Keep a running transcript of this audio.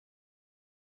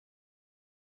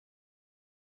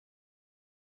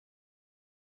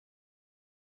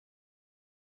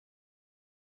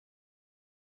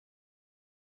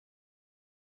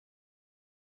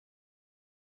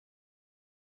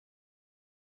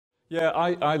Yeah,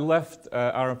 I left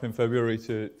Arup in February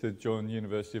to join the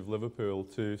University of Liverpool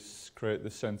to create the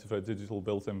Centre for a Digital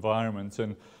Built Environment,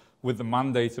 and with the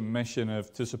mandate and mission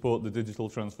to support the digital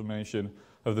transformation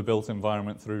of the built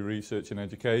environment through research and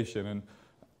education, and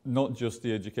not just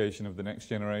the education of the next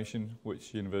generation,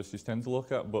 which universities tend to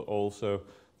look at, but also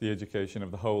the education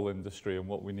of the whole industry and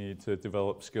what we need to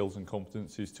develop skills and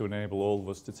competencies to enable all of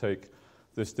us to take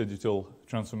this digital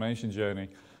transformation journey.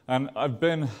 And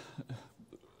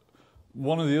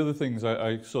one of the other things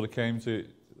I sort of came to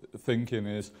thinking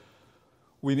is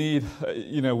we need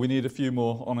a few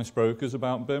more honest brokers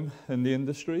about BIM in the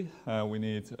industry. We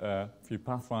need a few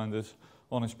pathfinders,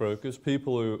 honest brokers,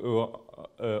 people who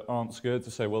aren't scared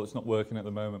to say, well, it's not working at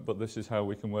the moment, but this is how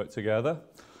we can work together.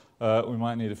 We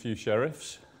might need a few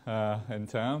sheriffs in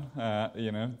town.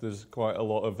 There's quite a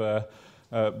lot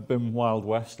of BIM Wild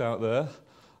West out there.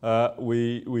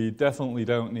 We definitely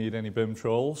don't need any BIM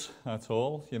trolls at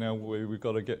all. We've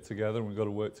got to get together and we've got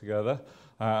to work together.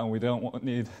 And we don't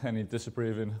need any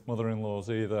disapproving mother-in-laws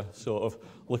either, sort of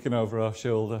looking over our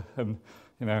shoulder and,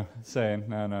 saying,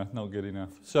 no, not good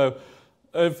enough. So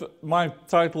if my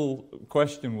title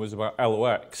question was about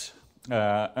LoX,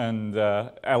 and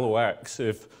LoX,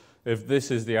 if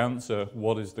this is the answer,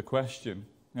 what is the question?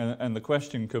 And the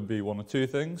question could be one of two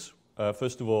things.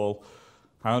 First of all,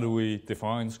 how do we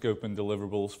define scope and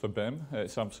deliverables for BIM?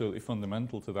 It's absolutely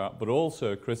fundamental to that, but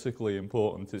also critically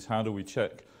important is how do we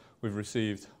check we've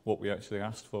received what we actually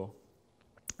asked for?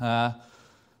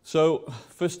 So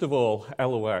first of all,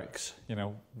 LoX,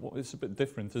 it's a bit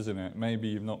different, isn't it? Maybe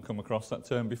you've not come across that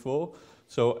term before.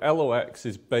 So LoX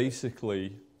is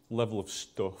basically level of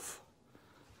stuff,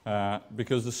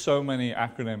 because there's so many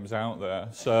acronyms out there.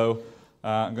 So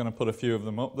I'm going to put a few of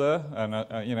them up there, and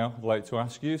I'd like to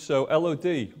ask you. So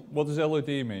LoD, what does LoD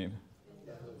mean?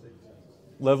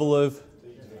 Level of.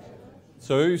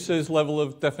 So who says level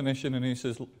of definition, and who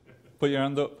says, put your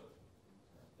hand up?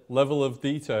 Level of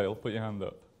detail, put your hand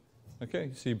up. Okay,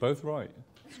 you see both right.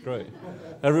 That's great.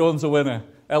 Everyone's a winner.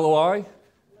 LOI?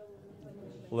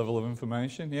 Level of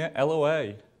information. Yeah.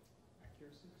 LOA?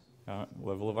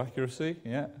 Level of accuracy.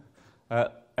 Yeah.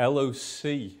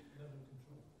 LOC?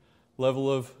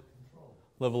 Level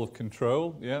of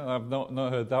control. Yeah, I've not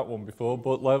heard that one before.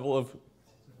 But level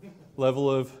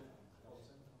of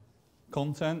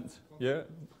content. Yeah.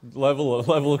 Level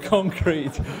of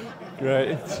concrete.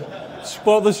 Great.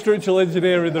 Spot the structural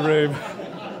engineer in the room.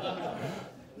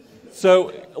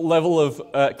 So level of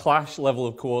clash, level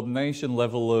of coordination,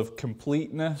 level of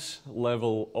completeness,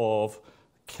 level of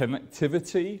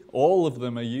connectivity. All of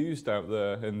them are used out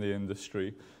there in the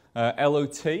industry.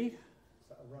 LOT.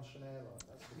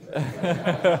 That's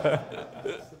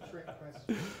the trick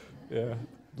question. Yeah.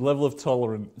 Level of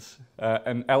tolerance.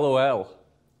 And LOL.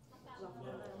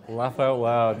 Laugh out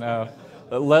loud. No.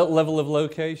 Level of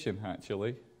location,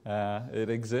 actually. It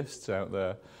exists out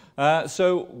there.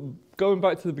 So going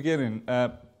back to the beginning,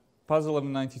 PAS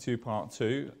 1192 Part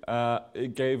 2,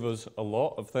 it gave us a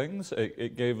lot of things.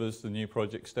 It gave us the new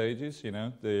project stages,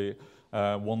 the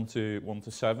 1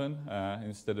 to 7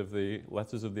 instead of the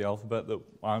letters of the alphabet that,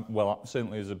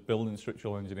 certainly as a building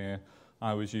structural engineer,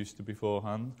 I was used to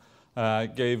beforehand.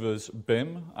 It gave us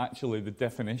BIM, actually the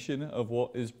definition of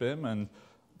what is BIM, and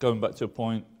going back to a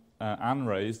point Anne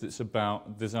raised, it's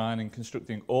about designing,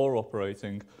 constructing or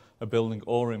operating a building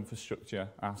or infrastructure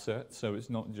asset, so it's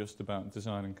not just about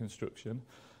design and construction.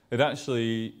 It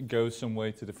actually goes some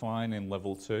way to define in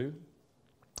level 2,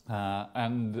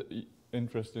 and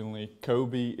interestingly,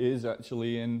 COBie is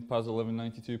actually in PAS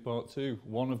 1192 Part 2.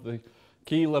 One of the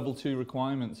key level 2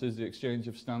 requirements is the exchange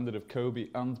of standard of COBie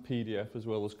and PDF, as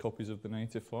well as copies of the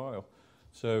native file.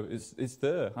 So it's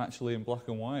there, actually, in black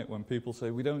and white. When people say,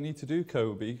 we don't need to do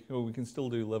COBie, or we can still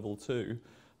do level 2,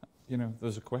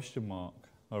 there's a question mark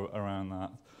around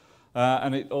that.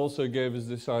 And it also gave us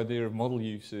this idea of model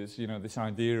uses, this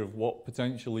idea of what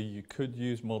potentially you could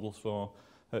use models for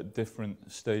at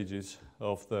different stages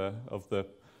of the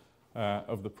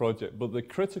project. But the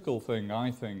critical thing,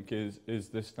 I think, is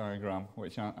this diagram,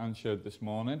 which Anne showed this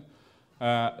morning.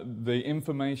 The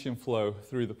information flow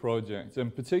through the project,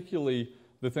 and particularly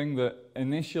the thing that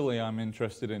initially I'm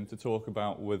interested in to talk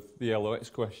about with the LoX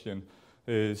question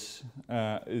is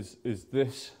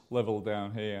this level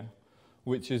down here,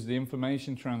 which is the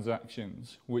information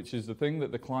transactions, which is the thing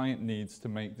that the client needs to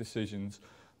make decisions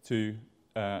to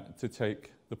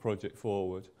take the project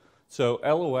forward. So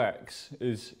LoX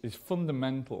is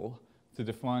fundamental to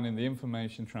defining the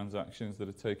information transactions that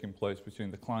are taking place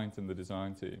between the client and the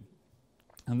design team.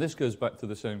 And this goes back to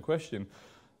the same question.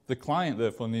 The client,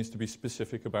 therefore, needs to be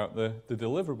specific about the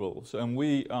deliverables. And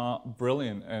we are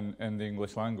brilliant in the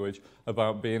English language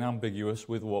about being ambiguous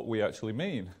with what we actually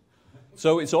mean.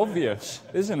 So it's obvious,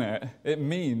 isn't it? It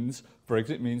means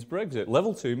Brexit.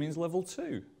 Level 2 means level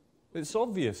 2. It's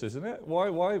obvious, isn't it?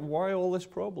 Why all this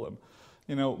problem?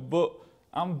 You know, but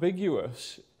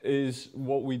ambiguous is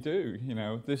what we do. You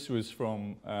know, this was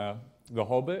from The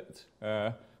Hobbit.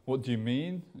 What do you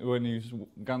mean when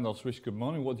Gandalf's wish good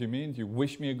morning? What do you mean? Do you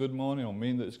wish me a good morning or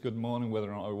mean that it's good morning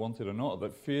whether or not I want it or not?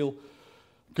 That feel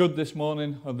good this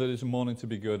morning or that it's a morning to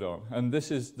be good on? And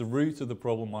this is the root of the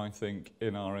problem, I think,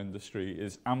 in our industry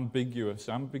is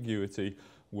ambiguity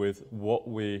with what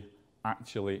we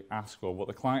actually ask for, what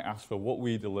the client asks for, what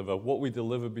we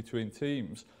deliver between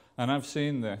teams. And I've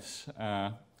seen this,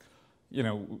 you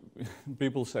know,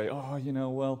 people say, oh, you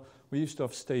know, well, we used to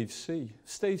have Stage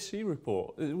C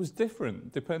report. It was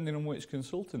different depending on which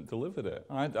consultant delivered it.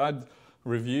 I'd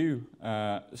review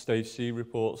Stage C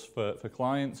reports for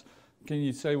clients. Can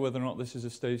you say whether or not this is a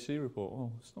Stage C report?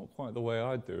 Well, it's not quite the way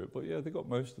I do it, but yeah, they've got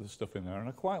most of the stuff in there, and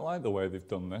I quite like the way they've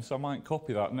done this. I might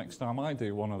copy that next time I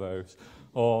do one of those.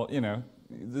 Or, you know,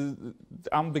 the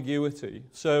ambiguity.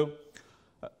 So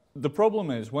the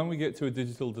problem is when we get to a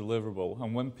digital deliverable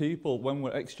and when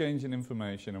we're exchanging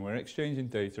information and we're exchanging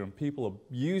data and people are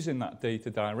using that data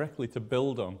directly to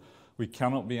build on, we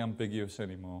cannot be ambiguous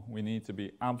anymore. We need to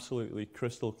be absolutely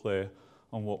crystal clear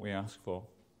on what we ask for.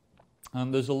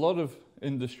 And there's a lot of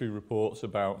industry reports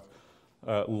about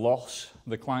loss,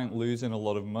 the client losing a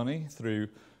lot of money through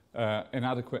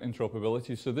inadequate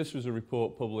interoperability. So this was a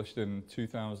report published in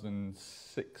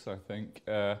 2006, I think,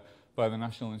 by the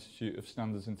National Institute of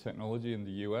Standards and Technology in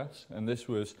the US. And this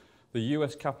was the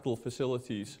US capital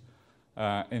facilities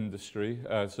industry,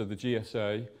 so the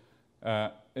GSA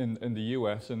in the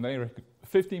US, and they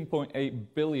 15.8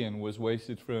 billion was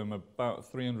wasted from about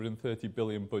 330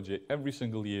 billion budget every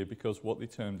single year because what they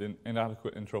termed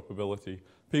inadequate interoperability.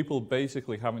 People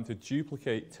basically having to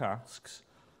duplicate tasks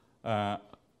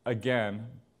again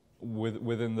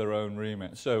within their own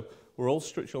remit. So we're all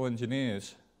structural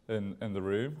engineers in the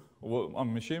room. Well,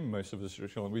 I'm assuming most of us are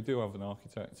structural, and we do have an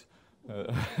architect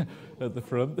at the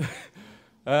front.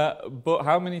 But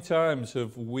how many times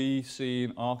have we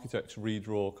seen architects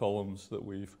redraw columns that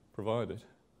we've provided?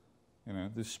 You know,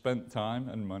 they've spent time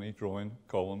and money drawing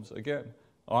columns again.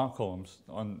 Our columns,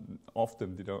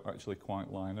 often they don't actually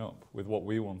quite line up with what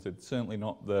we wanted, certainly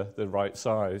not the right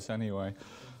size anyway.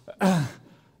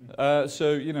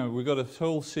 So, you know, we've got a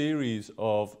whole series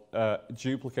of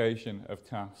duplication of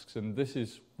tasks, and this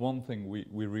is one thing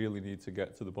we really need to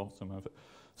get to the bottom of it.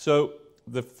 So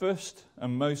the first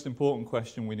and most important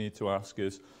question we need to ask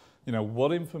is, you know,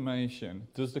 what information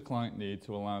does the client need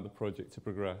to allow the project to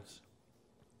progress?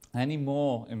 Any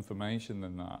more information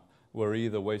than that, we're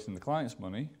either wasting the client's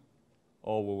money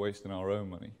or we're wasting our own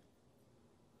money.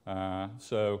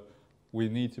 So we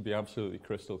need to be absolutely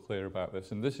crystal clear about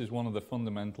this. And this is one of the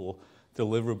fundamental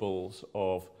deliverables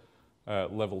of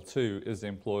level 2 is the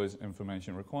employer's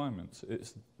information requirements.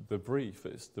 It's the brief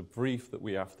that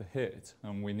we have to hit,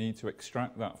 and we need to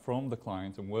extract that from the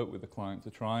client and work with the client to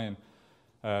try and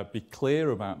be clear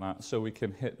about that so we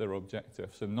can hit their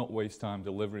objectives and not waste time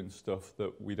delivering stuff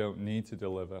that we don't need to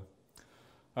deliver.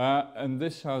 And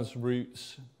this has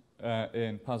roots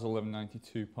in PAS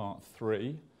 1192 Part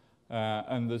 3,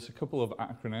 and there's a couple of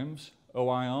acronyms.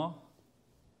 OIR,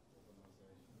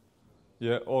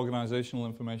 yeah, Organizational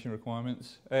Information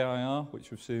Requirements, AIR,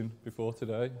 which we've seen before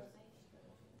today,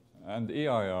 and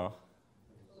EIR,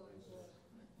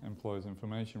 Employees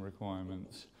Information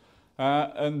Requirements.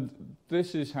 And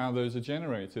this is how those are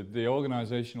generated. The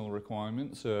organizational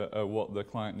requirements are what the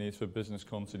client needs for business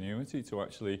continuity to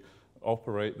actually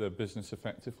operate their business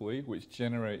effectively, which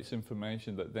generates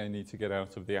information that they need to get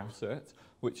out of the asset,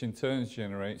 which in turn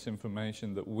generates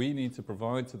information that we need to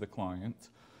provide to the client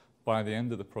by the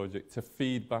end of the project to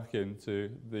feed back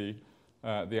into the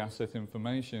asset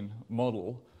information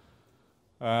model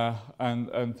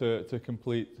and to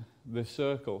complete this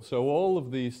circle. So all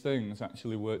of these things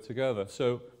actually work together.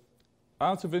 So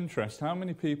out of interest, how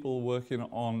many people are working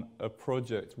on a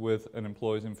project with an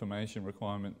employee's information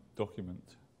requirement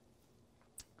document?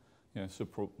 Yeah, so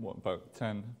what, about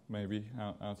 10 maybe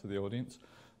out of the audience.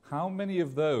 How many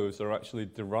of those are actually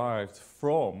derived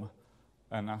from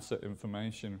an asset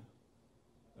information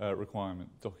requirement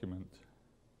document?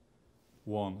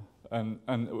 One. And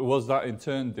was that in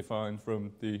turn defined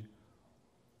from the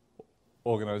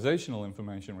organizational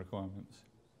information requirements?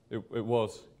 It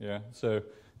was, yeah. So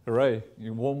hooray,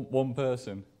 one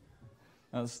person.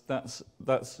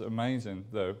 That's amazing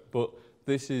though. But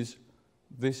this is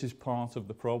this is part of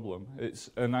the problem.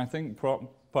 And I think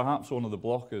perhaps one of the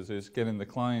blockers is getting the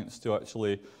clients to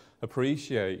actually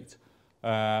appreciate,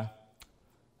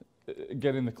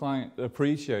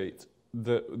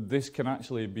 that this can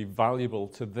actually be valuable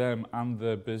to them and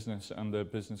their business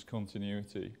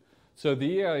continuity. So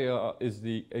the EIR is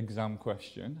the exam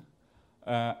question,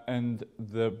 and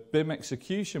the BIM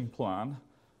execution plan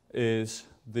is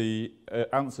the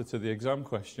answer to the exam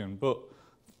question. But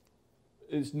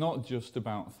it's not just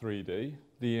about 3D,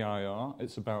 the EIR,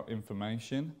 it's about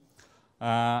information,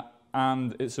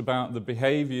 and it's about the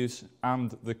behaviours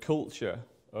and the culture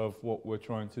of what we're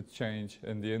trying to change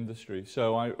in the industry.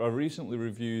 So I recently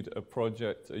reviewed a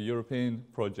European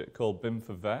project called BIM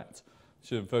for Vet,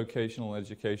 which is vocational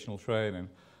educational training,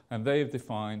 and they have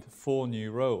defined 4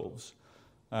 new roles: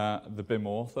 the BIM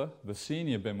author, the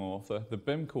senior BIM author, the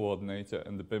BIM coordinator,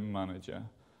 and the BIM manager.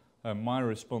 And my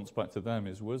response back to them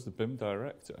is, where's the BIM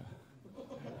director?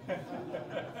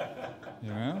 You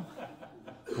know?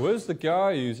 Where's the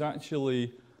guy who's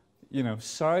actually, you know,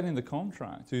 signing the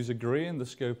contract, who's agreeing the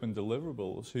scope and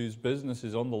deliverables, whose business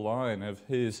is on the line of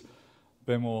his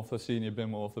BIM author, senior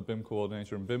BIM author, BIM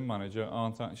coordinator, and BIM manager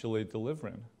aren't actually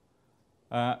delivering?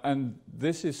 And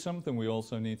this is something we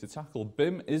also need to tackle.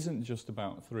 BIM isn't just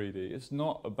about 3D. It's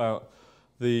not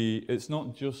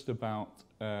just about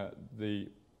the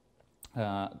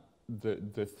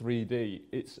 3D.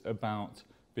 It's about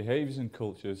behaviours and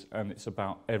cultures, and it's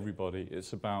about everybody.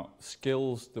 It's about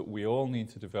skills that we all need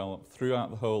to develop throughout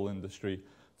the whole industry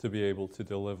to be able to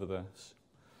deliver this.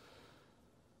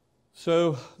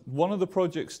 So one of the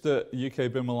projects that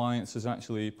UK BIM Alliance has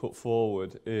actually put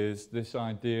forward is this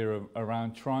idea of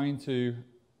around trying to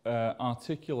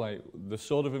articulate the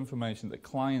sort of information that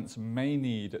clients may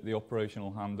need at the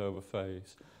operational handover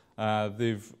phase.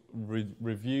 They've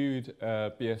reviewed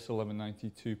BS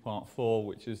 1192 Part 4,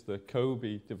 which is the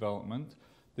COBE development.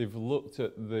 They've looked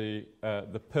at the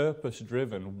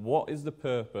purpose-driven. What is the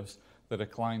purpose that a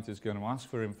client is going to ask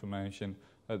for information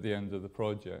at the end of the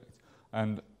project?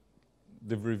 And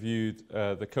they've reviewed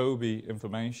the COBE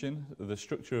information, the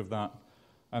structure of that,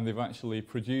 and they've actually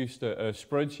produced a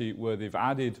spreadsheet where they've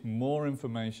added more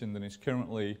information than is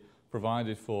currently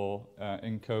provided for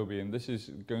in COBE, and this is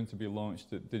going to be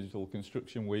launched at Digital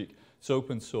Construction Week. It's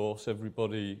open source.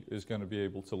 Everybody is going to be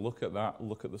able to look at that,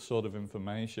 look at the sort of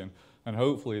information, and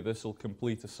hopefully this will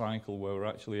complete a cycle where we're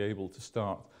actually able to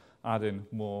start adding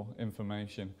more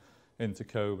information into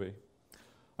COBE.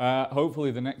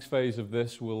 Hopefully the next phase of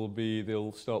this will be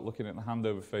they'll start looking at the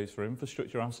handover phase for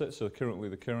infrastructure assets. So currently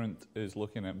the current is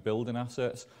looking at building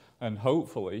assets, and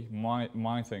hopefully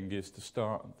my thing is to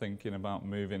start thinking about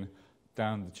moving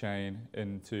down the chain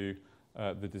into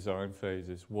the design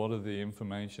phases. What are the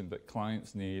information that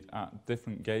clients need at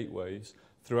different gateways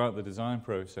throughout the design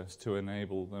process to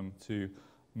enable them to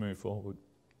move forward?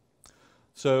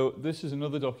 So this is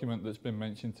another document that's been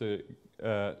mentioned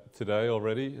today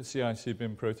already, a CIC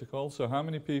BIM protocol. So how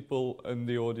many people in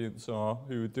the audience who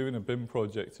are doing a BIM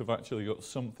project have actually got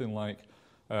something like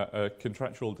a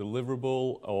contractual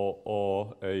deliverable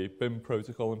or a BIM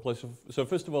protocol in place? So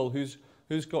first of all, who's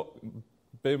got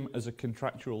BIM as a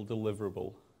contractual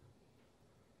deliverable?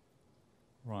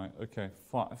 Right, okay,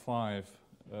 five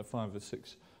or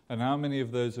six. And how many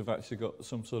of those have actually got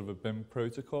some sort of a BIM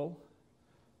protocol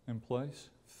in place?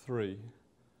 3.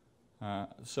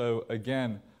 So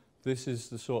again, this is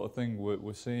the sort of thing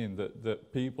we're seeing,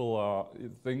 that people are,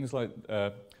 things like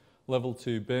level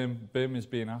 2 BIM is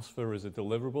being asked for as a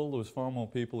deliverable. There was far more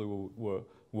people who were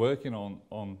working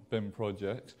on BIM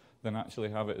projects than actually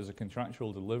have it as a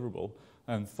contractual deliverable,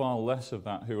 and far less of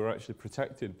that who are actually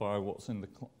protected by what's in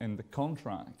the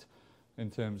contract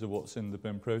in terms of what's in the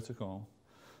BIM protocol.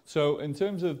 So in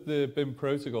terms of the BIM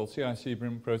protocol, CIC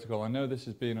BIM protocol, I know this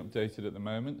is being updated at the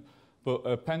moment, but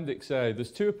Appendix A,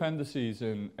 there's 2 appendices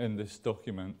in this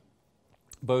document,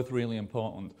 both really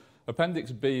important.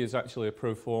 Appendix B is actually a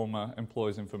pro forma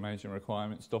employees information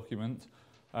requirements document,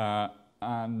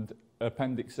 and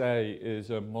Appendix A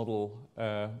is a model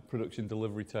production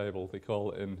delivery table, they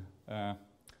call it in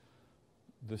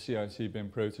the CIC BIM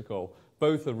protocol.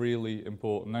 Both are really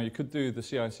important. Now you could do the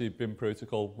CIC BIM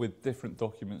protocol with different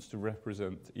documents to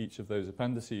represent each of those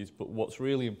appendices, but what's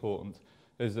really important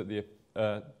is that the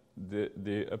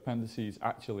appendices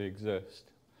actually exist.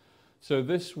 So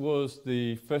this was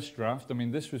the first draft. I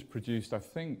mean, this was produced, I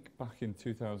think, back in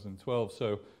 2012,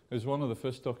 so it was one of the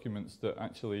first documents that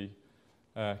actually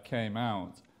came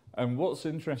out. And what's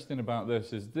interesting about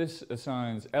this is this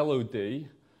assigns LoD,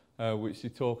 which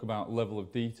you talk about level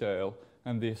of detail,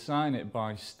 and they assign it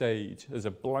by stage, as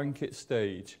a blanket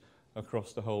stage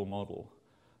across the whole model.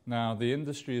 Now, the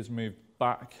industry has moved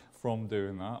back from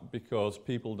doing that because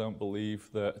people don't believe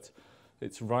that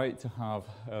it's right to have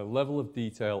a level of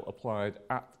detail applied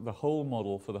at the whole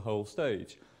model for the whole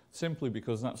stage, simply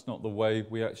because that's not the way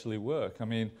we actually work. I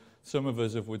mean, some of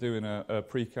us, if we're doing a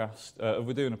precast, if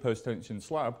we're doing a post-tension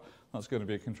slab, that's going to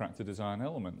be a contractor design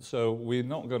element. So we're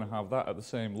not going to have that at the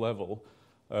same level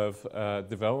of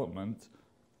development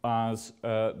as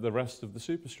the rest of the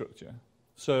superstructure.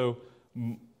 So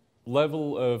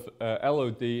level of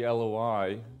LoD,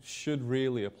 LoI should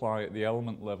really apply at the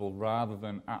element level rather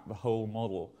than at the whole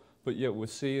model. But yet we're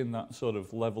seeing that sort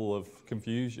of level of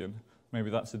confusion. Maybe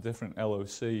that's a different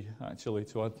LOC, actually,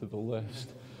 to add to the list.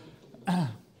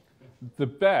 The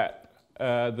BEP,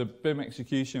 the BIM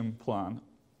execution plan,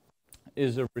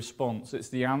 is a response. It's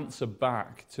the answer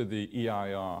back to the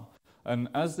EIR. And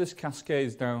as this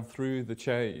cascades down through the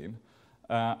chain,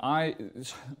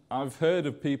 I've heard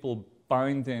of people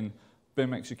binding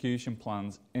BIM execution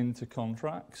plans into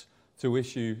contracts to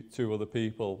issue to other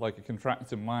people. Like a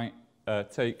contractor might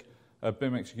take a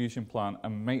BIM execution plan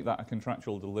and make that a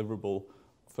contractual deliverable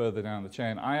further down the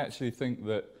chain. I actually think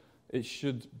that it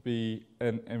should be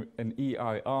an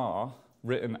EIR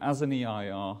written as an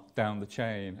EIR down the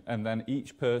chain, and then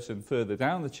each person further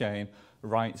down the chain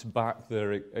writes back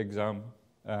their exam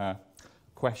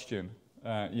question,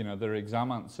 their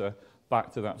exam answer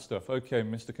back to that stuff. Okay,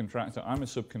 Mr. Contractor, I'm a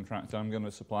subcontractor, I'm going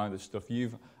to supply this stuff.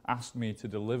 You've asked me to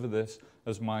deliver this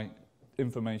as my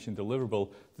information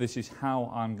deliverable. This is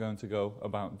how I'm going to go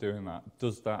about doing that.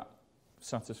 Does that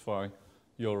satisfy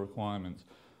your requirements?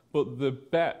 But the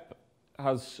BEP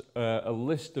has a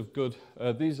list of good,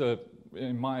 these are,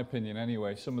 in my opinion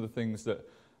anyway, some of the things that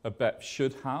a BEP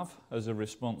should have as a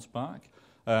response back.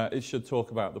 It should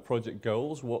talk about the project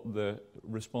goals, what the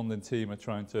responding team are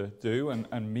trying to do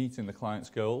and meeting the client's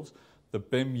goals, the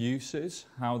BIM uses,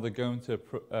 how they're going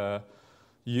to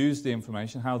use the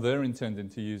information, how they're intending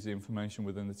to use the information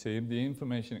within the team, the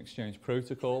information exchange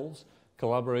protocols,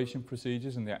 collaboration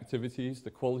procedures and the activities,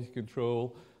 the quality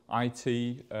control,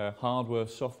 IT, hardware,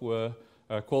 software,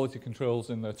 quality controls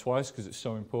in there twice because it's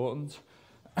so important,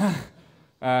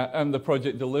 and the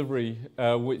project delivery,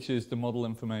 which is the model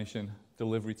information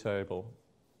delivery table.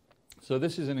 So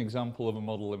this is an example of a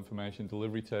model information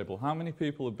delivery table. How many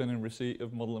people have been in receipt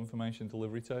of model information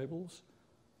delivery tables?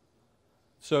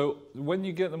 So when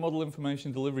you get the model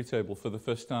information delivery table for the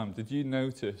first time, did you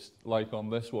notice, like on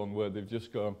this one, where they've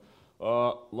just gone,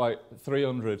 like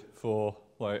 300 for,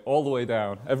 like, all the way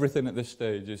down. Everything at this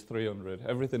stage is 300.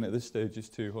 Everything at this stage is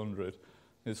 200.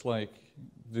 It's like,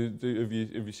 have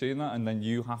you seen that? And then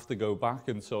you have to go back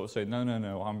and sort of say, no,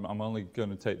 I'm only going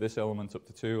to take this element up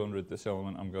to 200. This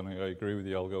element, I agree with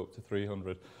you, I'll go up to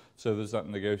 300. So there's that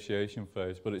negotiation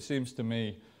phase. But it seems to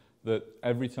me that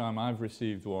every time I've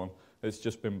received one, it's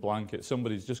just been blanket.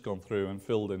 Somebody's just gone through and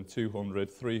filled in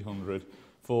 200, 300,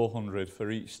 400 for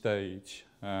each stage.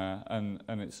 And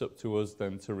it's up to us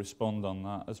then to respond on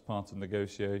that as part of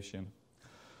negotiation.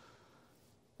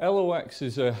 LoX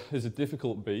is a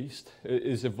difficult beast. It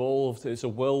is evolved. It's a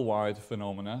worldwide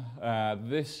phenomena.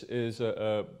 This is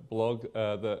a blog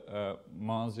that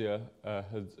Marzia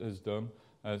has done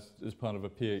as part of a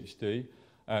PhD,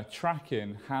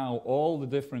 tracking how all the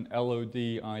different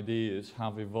LoD ideas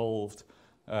have evolved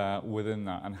within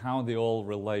that and how they all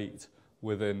relate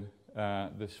within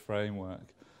this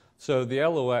framework. So the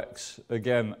LoX,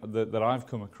 again, that I've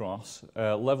come across,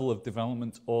 level of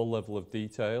development or level of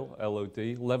detail,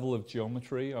 LoD, level of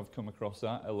geometry, I've come across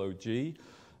that, LoG,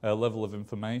 level of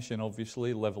information,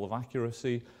 obviously, level of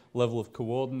accuracy, level of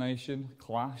coordination,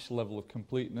 clash, level of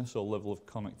completeness or level of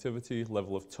connectivity,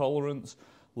 level of tolerance,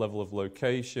 level of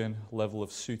location, level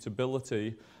of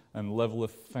suitability, and level of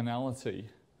finality.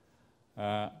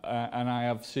 And I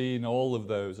have seen all of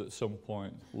those at some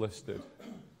point listed.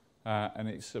 And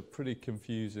it's a pretty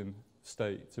confusing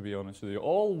state, to be honest with you.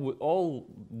 All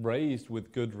raised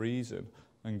with good reason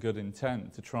and good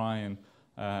intent to try and,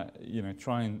 have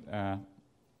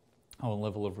a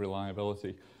level of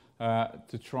reliability,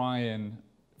 to try and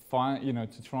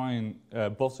find,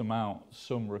 bottom out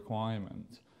some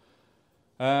requirement.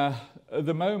 At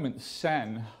the moment,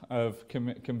 CEN have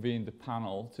convened a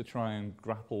panel to try and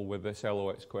grapple with this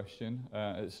LoX question.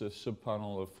 It's a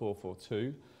sub-panel of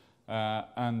 442.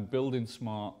 And Building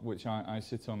Smart, which I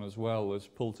sit on as well, has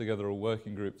pulled together a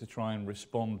working group to try and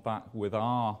respond back with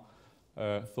our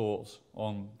thoughts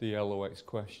on the LoX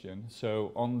question.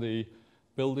 So on the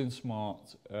Building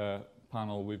Smart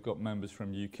panel, we've got members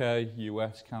from UK,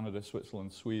 US, Canada,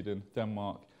 Switzerland, Sweden,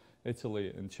 Denmark,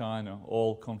 Italy and China,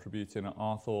 all contributing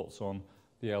our thoughts on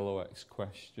the LoX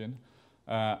question.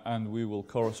 and we will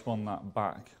correspond that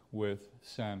back with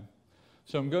SEM.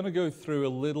 So I'm going to go through a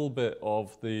little bit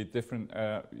of the different,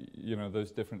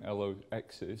 those different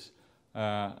LoXs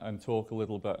and talk a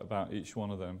little bit about each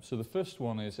one of them. So the first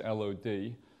one is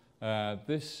LoD.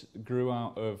 This grew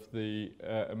out of the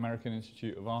American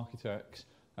Institute of Architects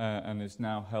and is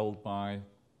now held by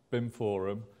BIM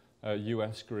Forum, a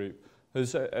US group.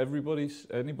 Has anybody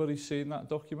seen that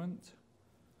document?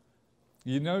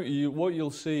 What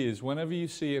you'll see is whenever you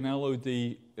see an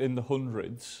LoD in the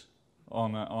hundreds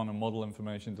on a model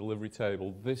information delivery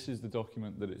table, this is the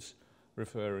document that it's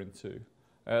referring to.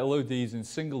 LoDs in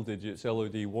single digits,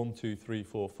 LoD 1, 2, 3,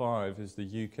 4, 5 is the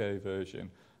UK version.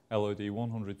 LoD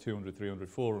 100, 200, 300,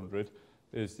 400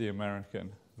 is the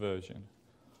American version,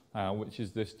 which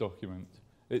is this document.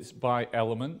 It's by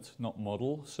element, not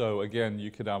model. So again,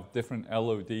 you could have different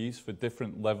LoDs for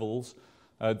different levels,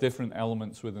 different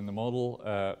elements within the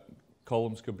model.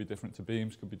 Columns could be different to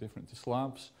beams, could be different to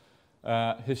slabs.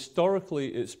 Historically,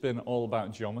 it's been all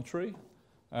about geometry.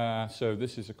 So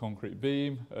this is a concrete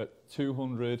beam at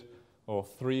 200 or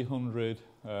 300,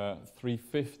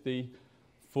 350,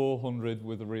 400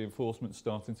 with the reinforcement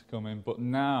starting to come in. But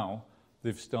now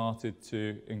they've started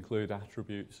to include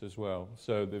attributes as well.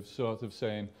 So they've sort of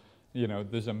saying,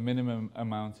 there's a minimum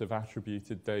amount of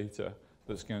attributed data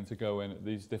that's going to go in at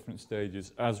these different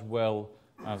stages as well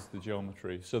as the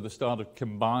geometry. So they started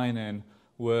combining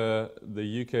where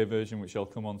the UK version, which I'll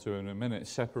come on to in a minute,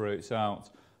 separates out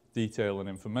detail and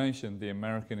information. The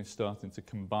American is starting to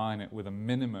combine it with a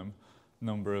minimum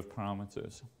number of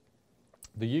parameters.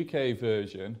 The UK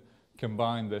version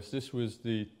combined this. This was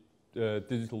the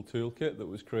digital toolkit that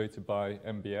was created by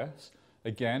MBS.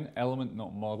 Again, element,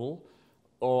 not model.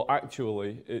 Or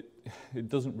actually, it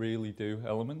doesn't really do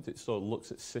element. It sort of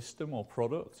looks at system or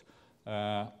product.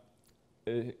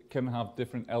 It can have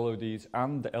different LoDs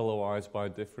and LoIs by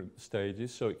different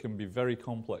stages, so it can be very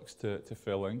complex to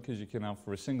fill in, because you can have,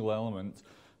 for a single element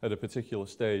at a particular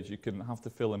stage, you can have to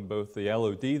fill in both the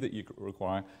LoD that you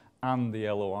require and the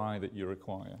LoI that you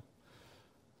require.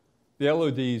 The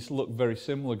LoDs look very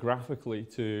similar graphically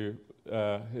to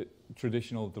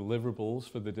traditional deliverables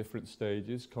for the different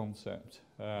stages, concept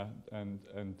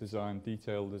and design,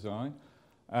 detailed design.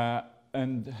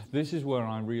 And this is where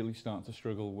I really start to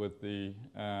struggle with the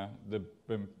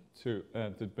BIM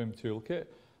toolkit.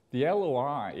 The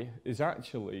LoI is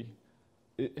actually,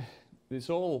 it's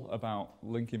all about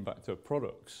linking back to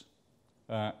products.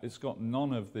 It's got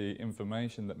none of the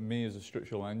information that me as a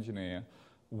structural engineer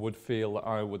would feel that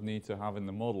I would need to have in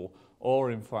the model,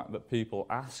 or in fact that people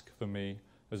ask for me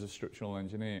as a structural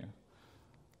engineer.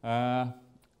 And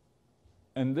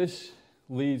this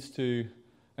leads to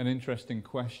an interesting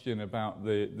question about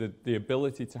the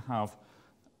ability to have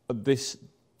this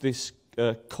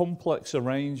complex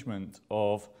arrangement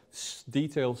of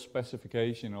detailed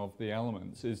specification of the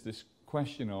elements. Is this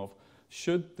question of,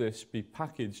 should this be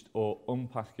packaged or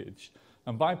unpackaged?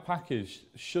 And by packaged,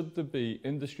 should there be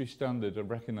industry standard and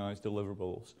recognized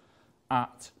deliverables?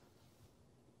 At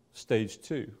stage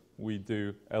 2, we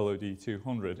do LoD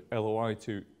 200, LoI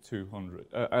 200,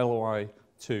 LoI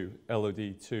 2,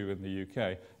 LoD 2 in the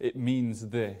UK. It means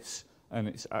this, and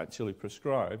it's actually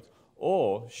prescribed.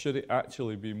 Or should it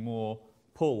actually be more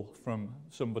pull from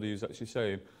somebody who's actually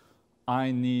saying,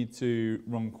 I need to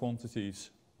run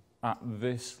quantities at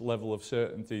this level of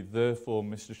certainty, therefore,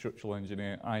 Mr. Structural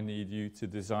Engineer, I need you to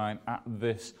design at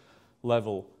this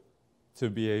level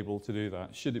to be able to do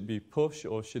that. Should it be push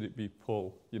or should it be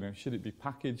pull? Should it be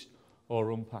packaged or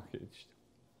unpackaged?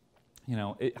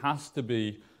 It has to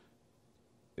be,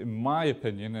 in my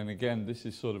opinion, and again, this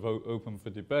is sort of open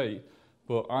for debate,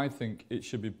 but I think it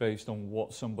should be based on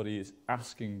what somebody is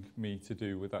asking me to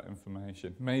do with that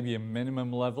information. Maybe a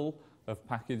minimum level of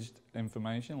packaged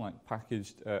information, like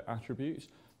packaged attributes,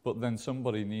 but then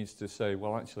somebody needs to say,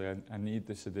 well, actually, I need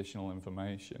this additional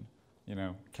information.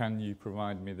 Can you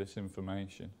provide me this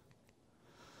information?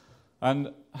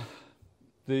 And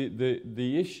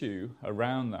the issue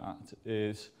around that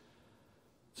is,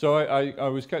 so I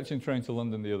was catching a train to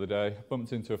London the other day,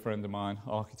 bumped into a friend of mine,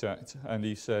 architect, and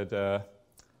he said,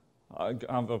 I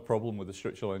have a problem with the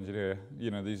structural engineer.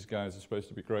 These guys are supposed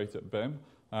to be great at BIM.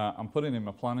 I'm putting in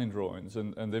my planning drawings,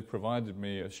 and they've provided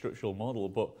me a structural model,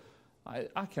 but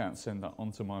I can't send that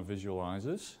onto my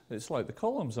visualizers. It's like the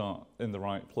columns aren't in the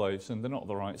right place, and they're not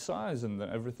the right size, and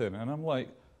everything. And I'm like,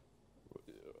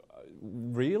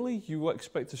 really? You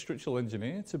expect a structural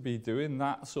engineer to be doing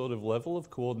that sort of level of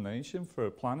coordination for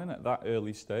planning at that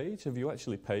early stage? Have you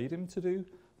actually paid him to do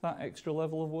that extra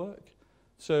level of work?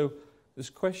 So this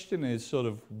question is sort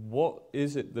of, what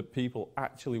is it that people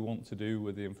actually want to do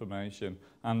with the information,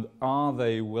 and are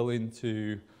they willing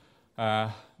to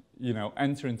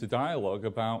enter into dialogue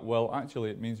about, well,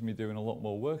 actually it means me doing a lot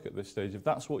more work at this stage. If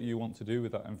that's what you want to do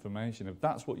with that information, if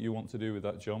that's what you want to do with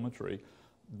that geometry,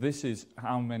 this is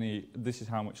how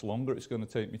much longer it's going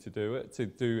to take me to do it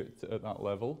at that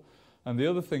level. And the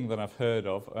other thing that I've heard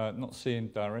of, not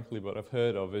seen directly, but I've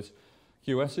heard of, is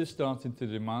QS is starting to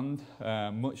demand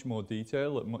much more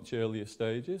detail at much earlier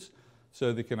stages,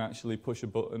 so they can actually push a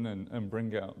button and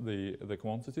bring out the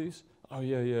quantities. Oh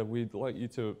yeah, we'd like you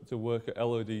to work at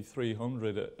LoD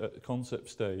 300 at concept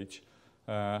stage.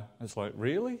 It's like,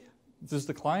 really? Does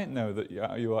the client know that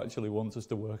you actually want us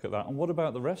to work at that? And what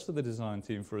about the rest of the design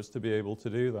team for us to be able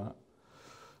to do that?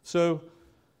 So,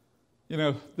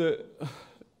 the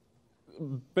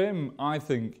BIM, I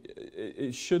think,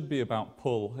 it should be about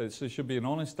pull. It should be an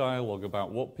honest dialogue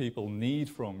about what people need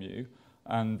from you,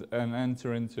 and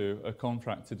enter into a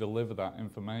contract to deliver that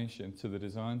information to the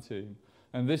design team.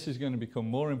 And this is going to become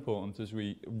more important as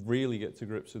we really get to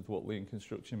grips with what lean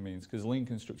construction means, because lean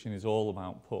construction is all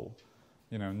about pull.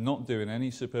 Not doing any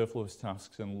superfluous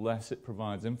tasks unless it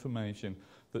provides information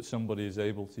that somebody is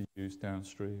able to use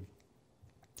downstream.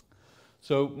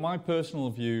 So my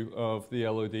personal view of the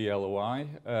LoD LoI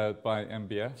by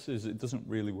MBS is it doesn't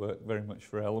really work very much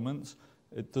for elements.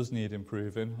 It does need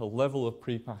improving. A level of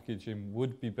pre-packaging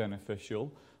would be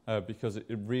beneficial because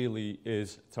it really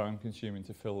is time-consuming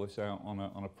to fill this out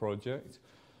on a project.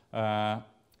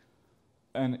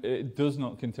 And it does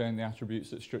not contain the attributes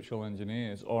that structural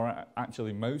engineers, or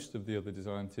actually most of the other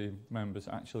design team members,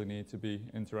 actually need to be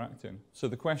interacting. So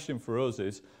the question for us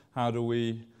is, how do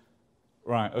we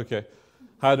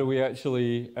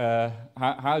actually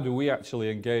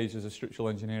engage as a structural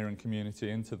engineering community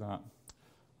into that?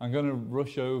 I'm going to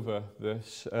rush over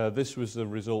this. This was the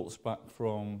results back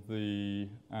from the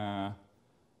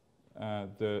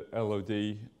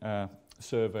LoD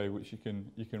survey, which you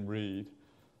can read.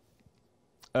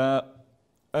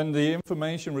 And the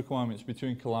information requirements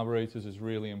between collaborators is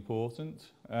really important.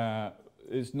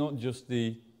 It's not just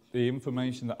the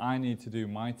information that I need to do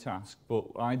my task, but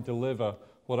I deliver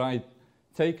what I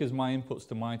take as my inputs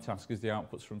to my task is the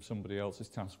outputs from somebody else's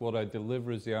task. What I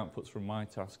deliver as the outputs from my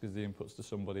task is the inputs to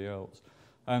somebody else.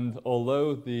 And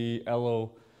although the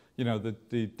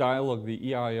the dialogue,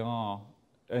 the EIR,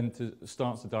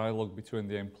 starts a dialogue between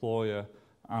the employer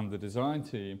and the design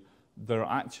team, there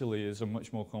actually is a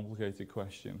much more complicated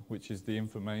question, which is the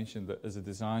information that as a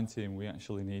design team we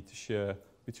actually need to share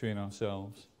between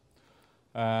ourselves.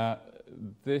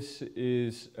 This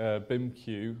is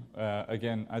BIMQ.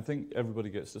 Again, I think everybody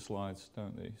gets the slides,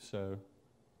 don't they? So,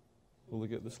 will they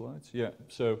get the slides? Yeah.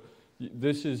 So,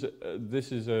 this is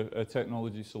a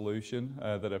technology solution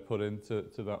that I put into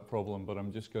that problem, but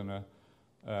I'm just going to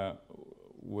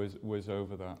whiz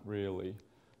over that really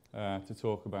to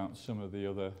talk about some of the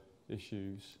other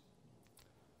issues.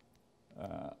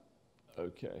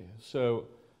 Okay. So,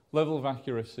 level of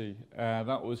accuracy.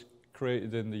 That was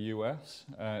created in the US.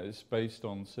 It's based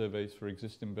on surveys for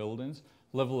existing buildings.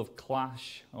 Level of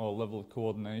clash or level of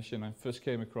coordination. I first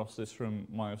came across this from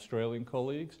my Australian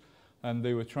colleagues, and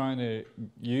they were trying to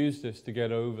use this to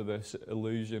get over this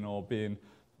illusion or being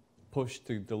pushed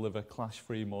to deliver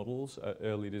clash-free models at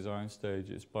early design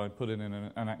stages by putting in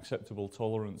an acceptable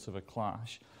tolerance of a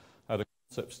clash at a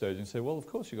concept stage and say, well, of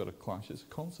course you've got a clash, it's a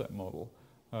concept model.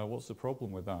 What's the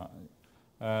problem with that?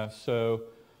 So,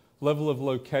 level of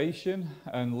location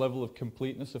and level of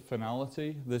completeness of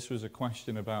finality. This was a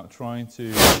question about trying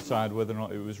to decide whether or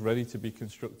not it was ready to be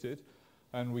constructed.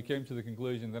 And we came to the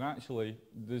conclusion that actually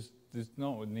there's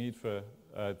not a need for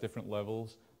different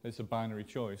levels. It's a binary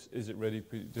choice. Is it ready to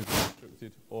be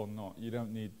constructed or not? You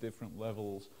don't need different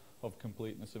levels of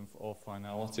completeness or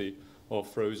finality or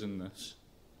frozenness.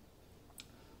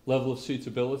 Level of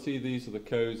suitability. These are the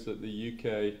codes that the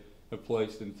UK have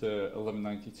placed into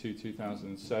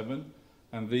 1192/2007,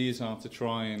 and these are to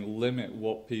try and limit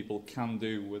what people can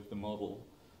do with the model.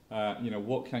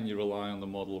 What can you rely on the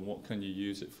model and what can you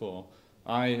use it for?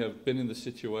 I have been in the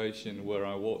situation where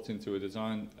I walked into a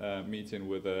design meeting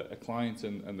with a client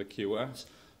and the QS,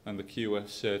 and the QS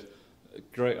said,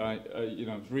 great,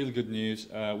 it's really good news,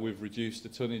 we've reduced the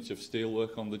tonnage of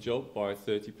steelwork on the job by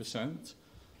 30%.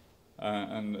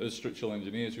 And as structural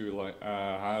engineers, we were like,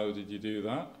 how did you do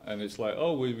that? And it's like,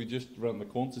 oh, we just ran the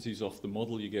quantities off the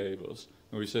model you gave us.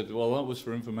 And we said, well, that was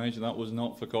for information, that was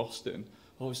not for costing.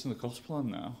 Oh, it's in the cost plan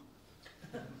now.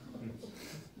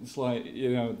 It's like,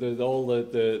 all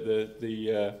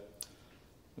the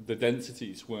the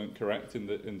densities weren't correct in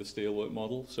the steelwork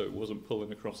model, so it wasn't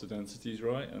pulling across the densities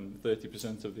right, and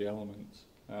 30% of the elements.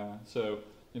 So,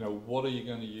 you know, what are you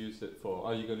going to use it for?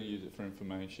 Are you going to use it for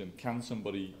information? Can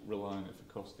somebody rely on it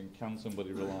for costing? Can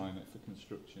somebody rely on it for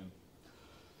construction?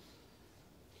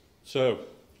 So,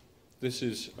 this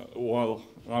is, while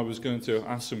I was going to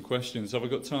ask some questions, have I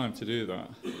got time to do that?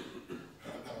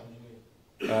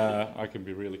 I can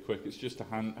be really quick. It's just a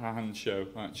hand show,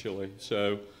 actually.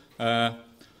 So,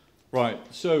 right.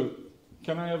 So,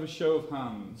 can I have a show of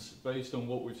hands based on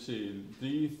what we've seen? Do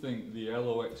you think the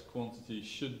LoX quantity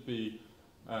should be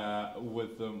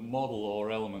with the model or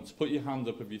elements? Put your hand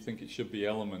up if you think it should be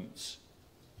elements.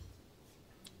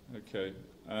 Okay.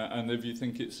 And if you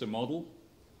think it's a model?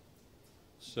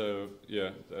 So,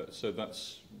 yeah. So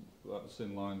that's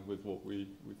in line with what we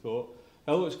thought.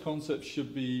 LoX concepts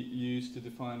should be used to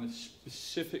define a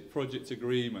specific project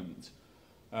agreement,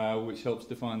 which helps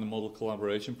define the model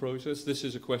collaboration process. This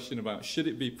is a question about, should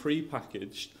it be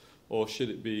pre-packaged or should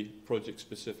it be project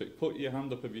specific? Put your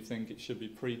hand up if you think it should be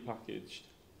pre-packaged.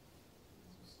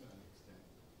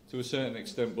 To a certain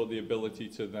extent, but the ability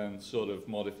to then sort of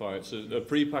modify it. So a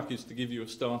pre-package to give you a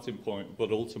starting point,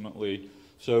 but ultimately,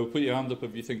 so put your hand up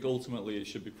if you think ultimately it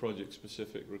should be project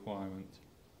specific requirement.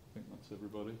 I think that's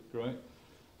everybody. Great.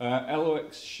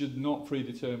 LoX should not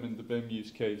predetermine the BIM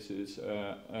use cases,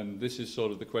 and this is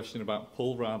sort of the question about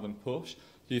pull rather than push.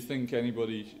 Do you think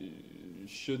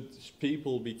should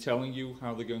people be telling you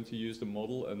how they're going to use the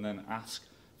model and then ask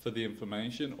for the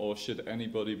information, or should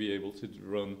anybody be able to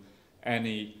run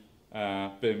any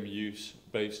BIM use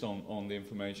based on the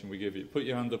information we give you? Put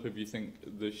your hand up if you think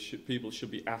people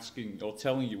should be asking or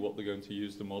telling you what they're going to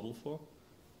use the model for.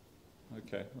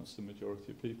 Okay, that's the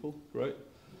majority of people. Great.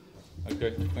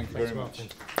 Okay, thank you very much. Martin.